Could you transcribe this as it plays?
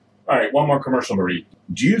All right, one more commercial to read.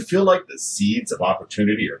 Do you feel like the seeds of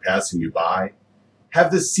opportunity are passing you by?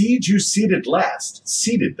 Have the seeds you seeded last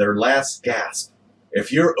seeded their last gasp?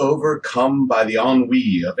 If you're overcome by the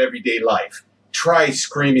ennui of everyday life, try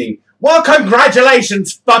screaming, "Well,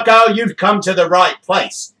 congratulations, fucko! You've come to the right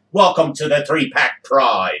place. Welcome to the 3-Pack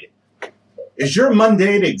Pride." Is your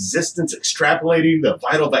mundane existence extrapolating the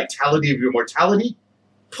vital vitality of your mortality?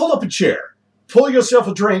 Pull up a chair, pull yourself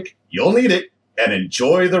a drink, you'll need it, and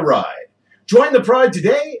enjoy the ride. Join the Pride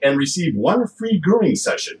today and receive one free grooming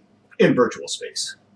session in virtual space.